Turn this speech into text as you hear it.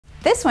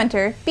This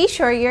winter, be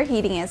sure your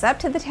heating is up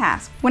to the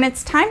task. When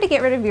it's time to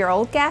get rid of your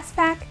old gas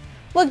pack,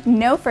 look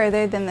no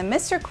further than the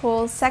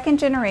MrCool's 2nd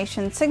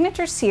generation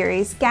Signature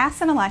Series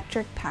gas and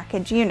electric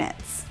package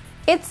units.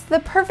 It's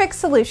the perfect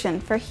solution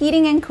for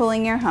heating and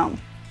cooling your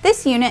home.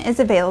 This unit is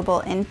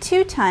available in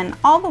 2-ton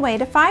all the way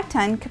to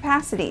 5-ton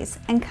capacities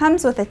and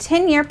comes with a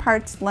 10-year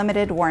parts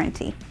limited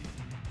warranty.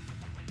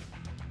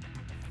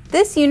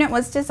 This unit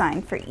was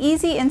designed for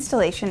easy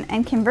installation,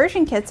 and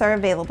conversion kits are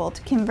available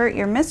to convert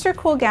your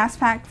MrCool Gas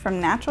Pack from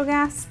natural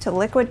gas to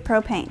liquid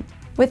propane.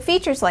 With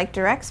features like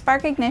direct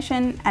spark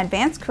ignition,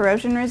 advanced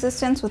corrosion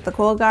resistance with the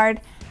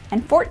CoolGuard,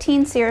 and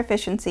 14 SEER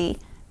efficiency,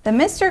 the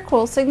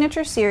MrCool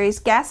Signature Series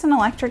gas and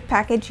electric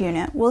package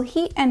unit will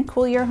heat and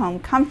cool your home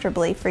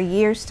comfortably for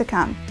years to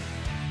come.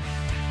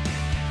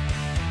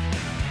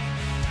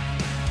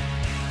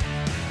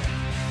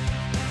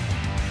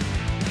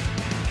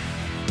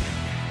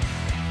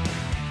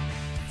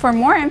 For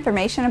more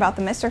information about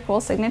the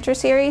MrCool Signature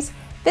Series,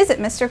 visit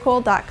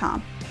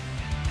MrCool.com.